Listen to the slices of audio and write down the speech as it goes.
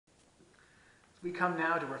we come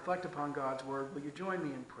now to reflect upon God's word. Will you join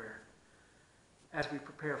me in prayer as we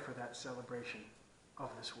prepare for that celebration of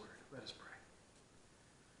this word? Let us pray.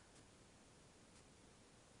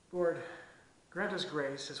 Lord, grant us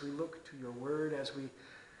grace as we look to your word, as we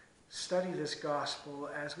study this gospel,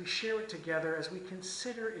 as we share it together, as we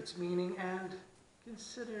consider its meaning and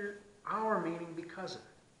consider our meaning because of it.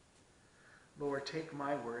 Lord, take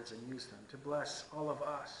my words and use them to bless all of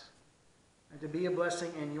us and to be a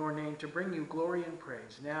blessing in your name, to bring you glory and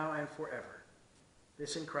praise now and forever.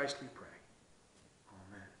 This in Christ we pray.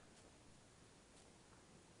 Amen.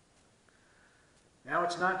 Now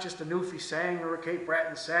it's not just a Newfie saying or a Cape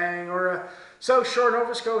Breton saying or a South Shore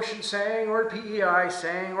Nova Scotian saying or a PEI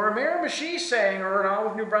saying or a Miramichi saying or an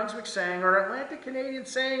Olive New Brunswick saying or an Atlantic Canadian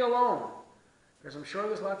saying alone. Because I'm sure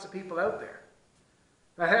there's lots of people out there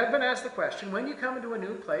that have been asked the question, when you come into a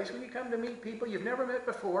new place, when you come to meet people you've never met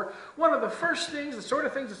before, one of the first things, the sort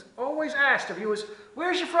of things that's always asked of you is,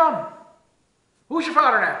 where's you from? Who's your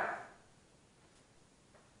father now?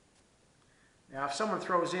 Now, if someone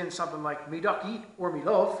throws in something like me ducky or me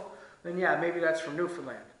love, then yeah, maybe that's from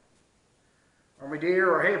Newfoundland. Or me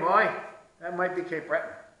dear, or hey boy, that might be Cape Breton.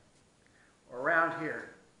 Or around here.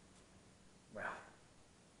 Well,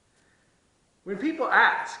 when people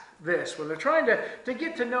ask this, when they're trying to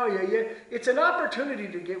get to know you, it's an opportunity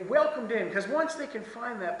to get welcomed in, because once they can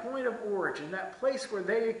find that point of origin, that place where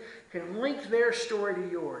they can link their story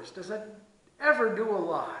to yours, does that ever do a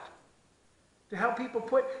lot to help people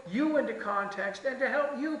put you into context and to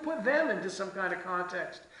help you put them into some kind of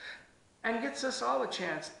context, and gets us all a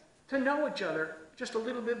chance to know each other just a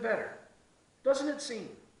little bit better. Doesn't it seem?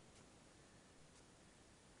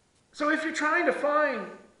 So if you're trying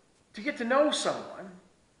to get to know someone,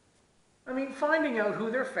 I mean, finding out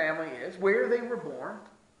who their family is, where they were born,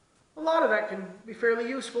 a lot of that can be fairly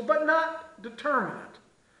useful, but not determinant.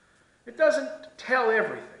 It doesn't tell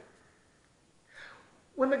everything.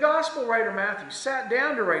 When the gospel writer Matthew sat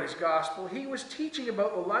down to write his gospel, he was teaching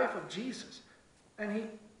about the life of Jesus. And he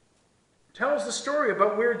tells the story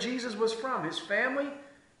about where Jesus was from, his family,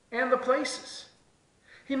 and the places.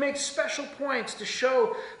 He makes special points to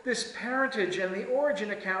show this parentage, and the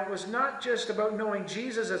origin account was not just about knowing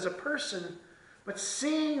Jesus as a person, but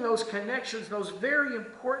seeing those connections, those very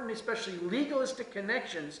important, especially legalistic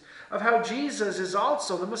connections, of how Jesus is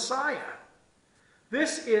also the Messiah.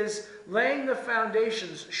 This is laying the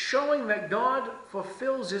foundations, showing that God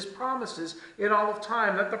fulfills his promises in all of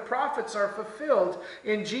time, that the prophets are fulfilled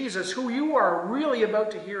in Jesus, who you are really about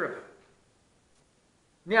to hear about.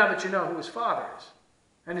 Now that you know who his father is,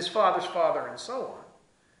 and his father's father, and so on,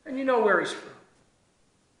 and you know where he's from.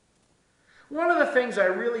 One of the things I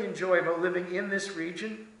really enjoy about living in this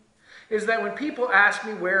region is that when people ask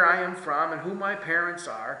me where I am from and who my parents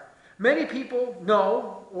are, many people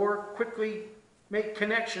know or that make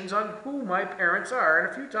connections on who my parents are.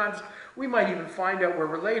 And a few times we might even find out we're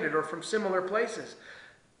related or from similar places.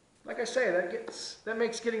 Like I say, that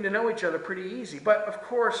makes getting to know each other pretty easy. But of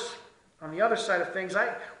course, on the other side of things,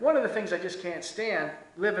 one of the things I just can't stand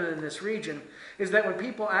living in this region is that when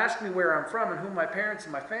people ask me where I'm from and who my parents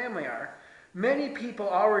and my family are, many people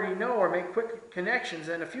already know or make quick connections,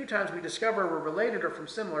 and a few times we discover we're related or from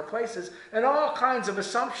similar places, and all kinds of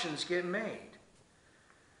assumptions get made.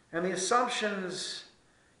 And the assumptions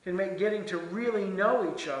can make getting to really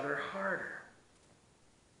know each other harder.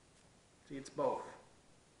 See, it's both.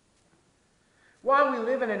 While we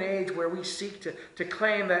live in an age where we seek to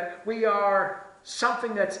claim that we are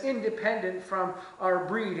something that's independent from our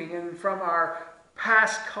breeding and from our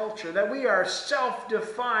past culture, that we are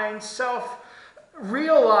self-defined,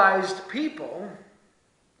 self-realized people,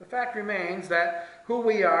 the fact remains that who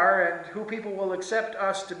we are and who people will accept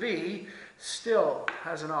us to be still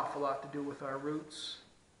has an awful lot to do with our roots.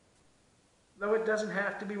 Though it doesn't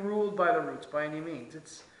have to be ruled by the roots by any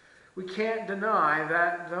means. We can't deny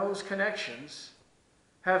that those connections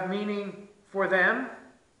have meaning for them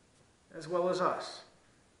as well as us.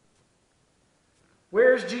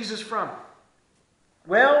 Where's Jesus from?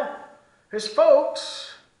 Well, his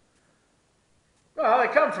folks, they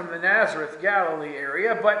come from the Nazareth, Galilee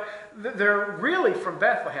area, but they're really from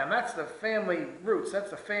Bethlehem. That's the family roots.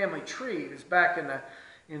 That's the family tree. It's back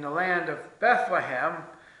in the land of Bethlehem.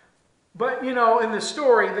 But, in the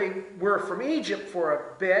story, they were from Egypt for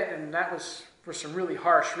a bit, and that was for some really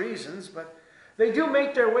harsh reasons. But they do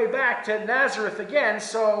make their way back to Nazareth again,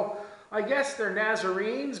 so I guess they're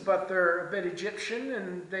Nazarenes, but they're a bit Egyptian,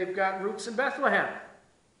 and they've got roots in Bethlehem.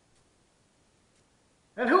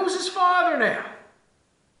 And who's his father now?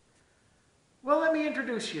 Well, let me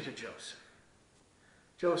introduce you to Joseph.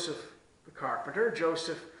 Joseph the carpenter,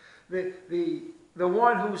 Joseph the the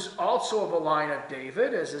one who's also of a line of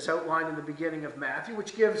David, as is outlined in the beginning of Matthew,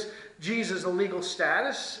 which gives Jesus a legal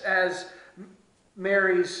status as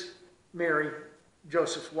Mary,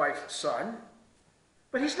 Joseph's wife's son.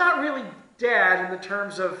 But he's not really dad in the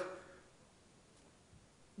terms of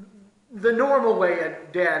the normal way a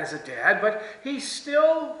dad is a dad, but he's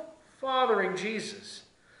still fathering Jesus.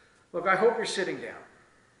 Look, I hope you're sitting down.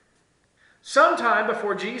 Sometime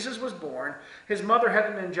before Jesus was born, his mother had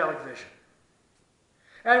an angelic vision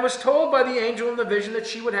and was told by the angel in the vision that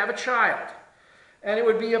she would have a child, and it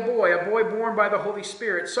would be a boy born by the Holy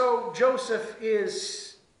Spirit. So Joseph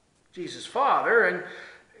is Jesus' father, and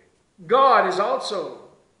God is also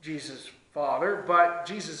Jesus' father, but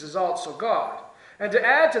Jesus is also God. And to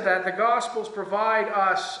add to that, the Gospels provide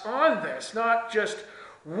us on this, not just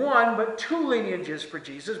one, but two lineages for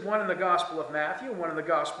Jesus, one in the Gospel of Matthew and one in the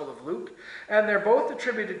Gospel of Luke. And they're both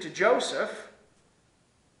attributed to Joseph,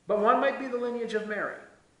 but one might be the lineage of Mary.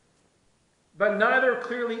 But neither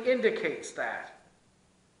clearly indicates that.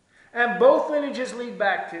 And both lineages lead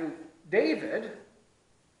back to David,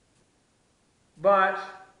 but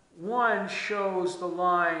one shows the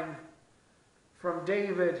line from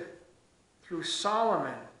David through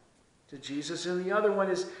Solomon to Jesus, and the other one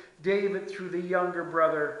is David through the younger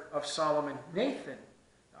brother of Solomon, Nathan,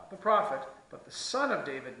 not the prophet, but the son of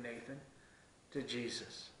David, Nathan, to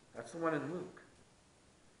Jesus. That's the one in Luke.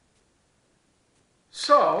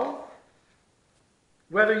 So,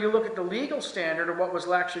 whether you look at the legal standard or what was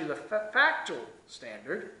actually the factual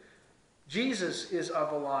standard, Jesus is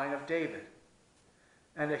of the line of David,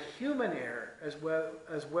 and a human heir as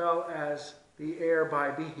well as the heir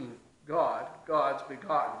by being God's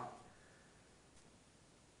begotten,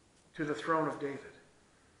 to the throne of David.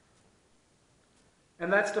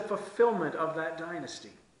 And that's the fulfillment of that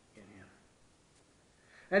dynasty in him.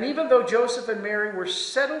 And even though Joseph and Mary were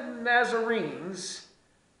settled Nazarenes,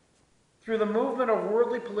 through the movement of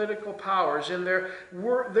worldly political powers, and their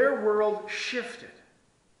world shifted,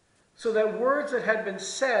 so that words that had been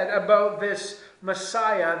said about this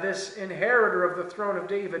Messiah, this inheritor of the throne of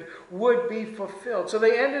David, would be fulfilled. So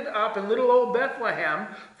they ended up in little old Bethlehem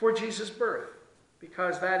for Jesus' birth,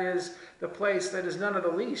 because that is the place that is none of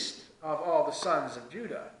the least of all the sons of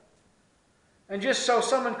Judah. And just so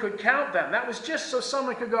someone could count them, that was just so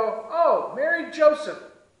someone could go, oh, Mary, Joseph,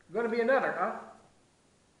 going to be another, huh?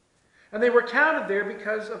 And they were counted there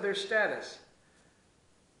because of their status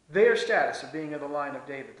of being of the line of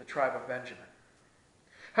David, the tribe of Benjamin.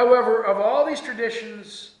 However, of all these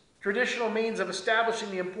traditional means of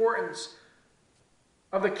establishing the importance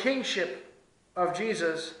of the kingship of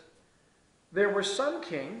Jesus, there were some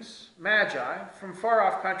kings, magi, from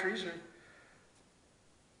far-off countries, or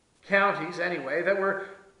counties anyway, that were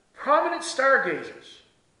prominent stargazers.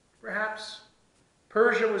 Perhaps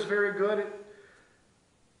Persia was very good at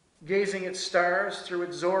gazing at stars through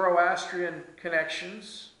its Zoroastrian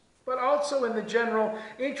connections, but also in the general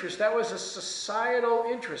interest. That was a societal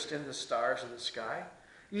interest in the stars of the sky.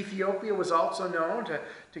 Ethiopia was also known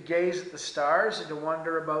to gaze at the stars and to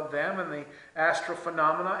wonder about them and the astral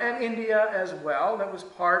phenomena, and India as well. That was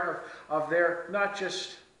part of their not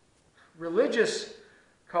just religious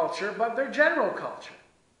culture, but their general culture.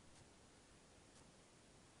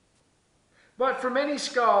 But for many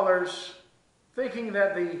scholars, thinking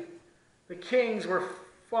that the kings were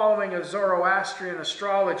following a Zoroastrian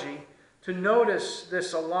astrology, to notice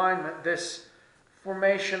this alignment, this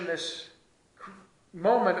formation, this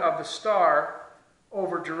moment of the star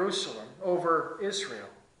over Jerusalem, over Israel,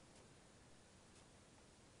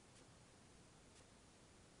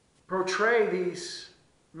 portray these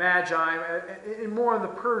magi in more in the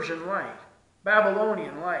Persian light,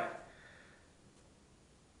 Babylonian light.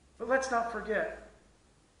 But let's not forget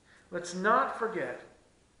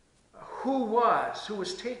who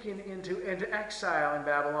was taken into exile in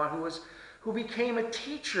Babylon, who became a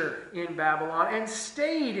teacher in Babylon and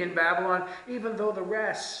stayed in Babylon, even though the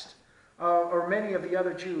rest, or many of the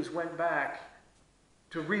other Jews, went back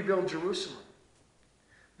to rebuild Jerusalem.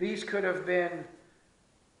 These could have been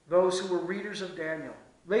those who were readers of Daniel,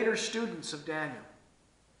 later students of Daniel,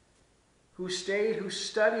 who stayed, who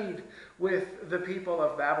studied with the people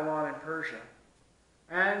of Babylon and Persia,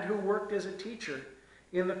 and who worked as a teacher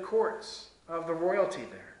in the courts of the royalty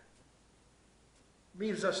there.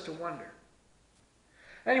 Leaves us to wonder.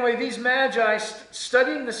 Anyway, these magi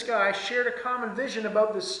studying the sky shared a common vision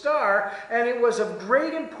about the star, and it was of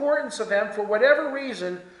great importance to them, for whatever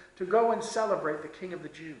reason, to go and celebrate the King of the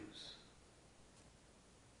Jews.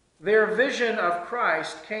 Their vision of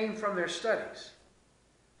Christ came from their studies,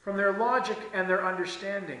 from their logic and their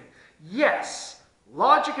understanding. Yes,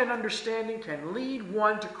 logic and understanding can lead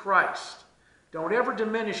one to Christ, Don't ever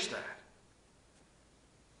diminish that.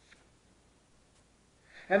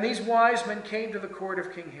 And these wise men came to the court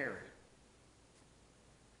of King Herod.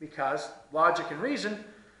 Because, logic and reason,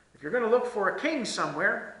 if you're going to look for a king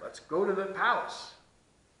somewhere, let's go to the palace.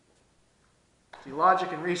 See,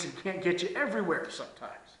 logic and reason can't get you everywhere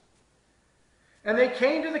sometimes. And they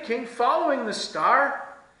came to the king following the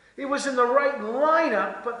star. It was in the right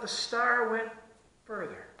lineup, but the star went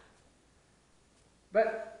further.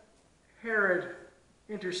 But Herod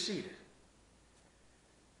interceded.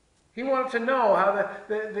 He wanted to know how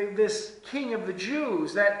this king of the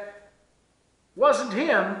Jews that wasn't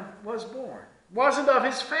him was born. Wasn't of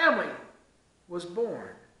his family was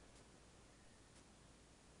born.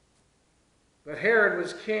 But Herod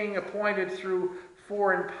was king appointed through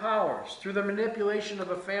foreign powers, through the manipulation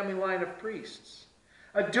of a family line of priests.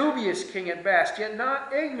 A dubious king at best, yet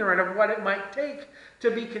not ignorant of what it might take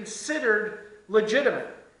to be considered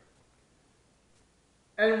legitimate.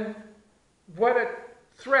 And what a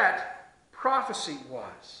threat prophecy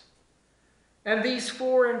was. And these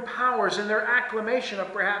foreign powers and their acclamation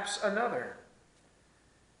of perhaps another.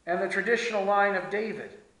 And the traditional line of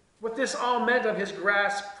David. What this all meant of his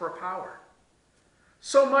grasp for power.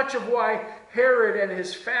 So much of why Herod and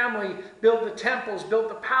his family built the temples, built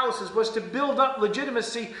the palaces, was to build up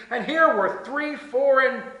legitimacy. And here were 3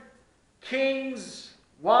 foreign kings,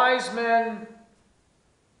 wise men,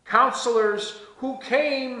 counselors who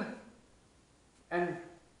came and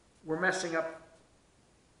were messing up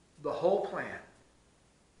the whole plan.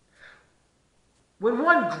 When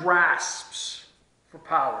one grasps for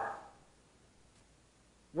power,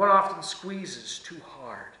 one often squeezes too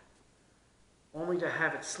hard, only to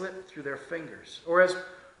have it slip through their fingers. Or as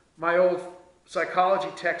my old psychology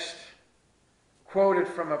text quoted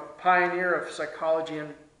from a pioneer of psychology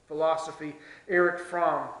and philosophy, Erich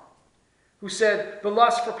Fromm, who said, "The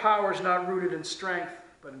lust for power is not rooted in strength,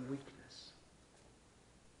 but in weakness."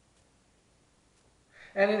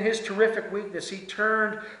 And in his terrific weakness, he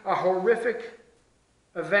turned a horrific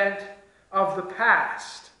event of the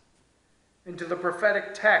past into the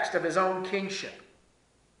prophetic text of his own kingship.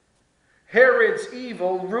 Herod's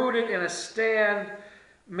evil, rooted in a stand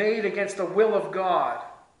made against the will of God,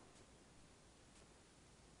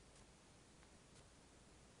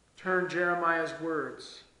 turned Jeremiah's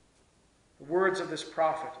words, the words of this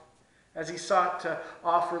prophet, as he sought to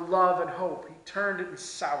offer love and hope. He turned it and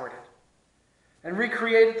soured it, and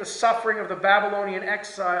recreated the suffering of the Babylonian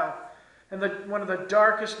exile and one of the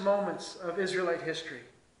darkest moments of Israelite history,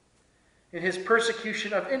 in his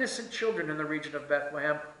persecution of innocent children in the region of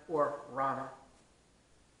Bethlehem, or Ramah.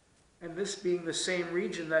 And this being the same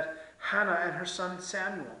region that Hannah and her son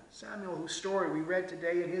Samuel, whose story we read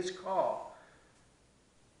today in his call,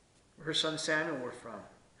 where her son Samuel were from,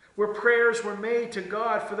 where prayers were made to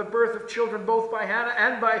God for the birth of children both by Hannah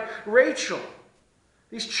and by Rachel.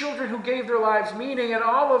 These children who gave their lives meaning, and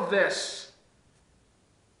all of this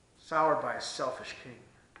soured by a selfish king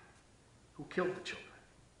who killed the children.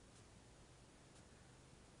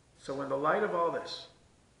 So in the light of all this,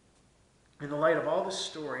 in the light of all this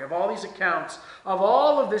story, of all these accounts, of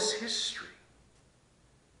all of this history,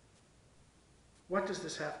 what does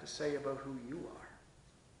this have to say about who you are?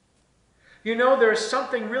 You know, there's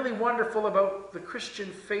something really wonderful about the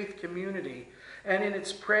Christian faith community, and in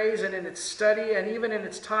its praise and in its study, and even in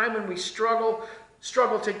its time when we struggle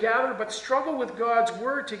together, but struggle with God's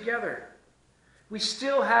word together. We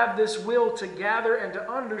still have this will to gather and to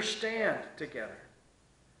understand together.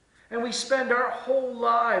 And we spend our whole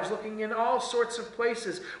lives looking in all sorts of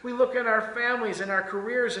places. We look in our families, in our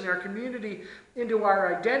careers, in our community, into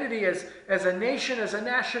our identity as a nation, as a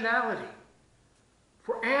nationality,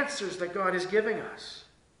 for answers that God is giving us.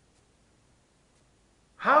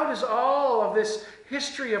 How does all of this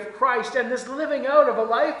history of Christ and this living out of a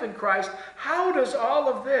life in Christ, how does all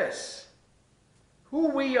of this, who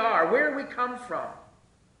we are, where we come from,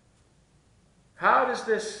 how does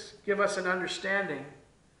this give us an understanding,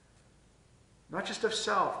 not just of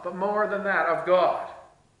self, but more than that, of God?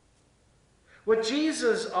 What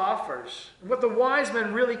Jesus offers, and what the wise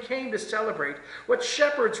men really came to celebrate, what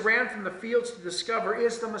shepherds ran from the fields to discover,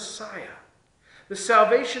 is the Messiah. The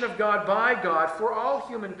salvation of God by God for all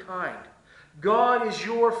humankind. God is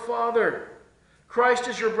your Father. Christ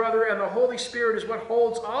is your brother, and the Holy Spirit is what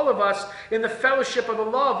holds all of us in the fellowship of the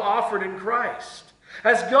love offered in Christ.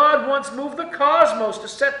 As God once moved the cosmos to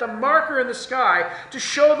set the marker in the sky to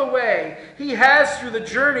show the way, He has, through the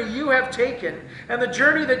journey you have taken and the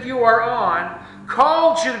journey that you are on,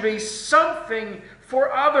 called you to be something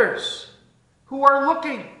for others who are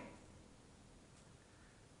looking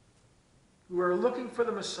for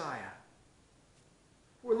the Messiah.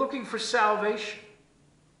 who are looking for salvation.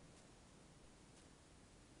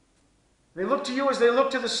 They look to you as they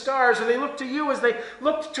look to the stars, or they look to you as they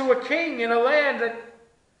looked to a king in a land that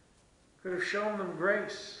could have shown them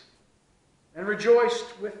grace and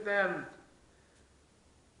rejoiced with them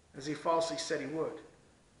as he falsely said he would.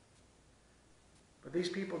 But these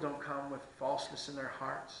people don't come with falseness in their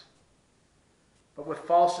hearts, but with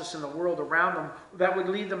falseness in the world around them that would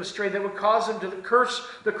lead them astray, that would cause them to curse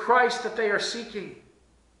the Christ that they are seeking,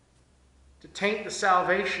 to taint the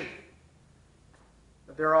salvation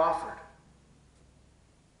that they're offered.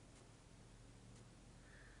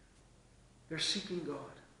 They're seeking God.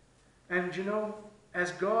 And you know,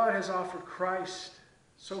 as God has offered Christ,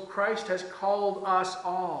 so Christ has called us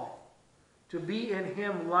all to be in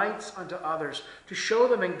him lights unto others, to show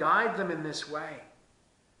them and guide them in this way,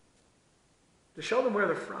 to show them where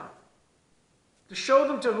they're from, to show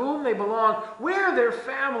them to whom they belong, where their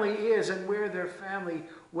family is, and where their family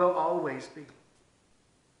will always be.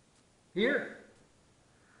 Here,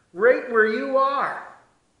 right where you are,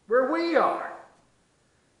 where we are.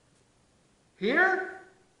 Here,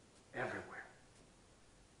 everywhere.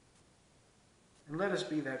 And let us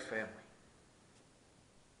be that family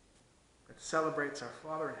that celebrates our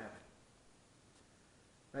Father in heaven,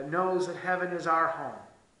 that knows that heaven is our home,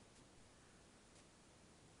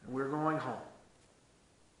 and we're going home.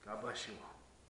 God bless you all.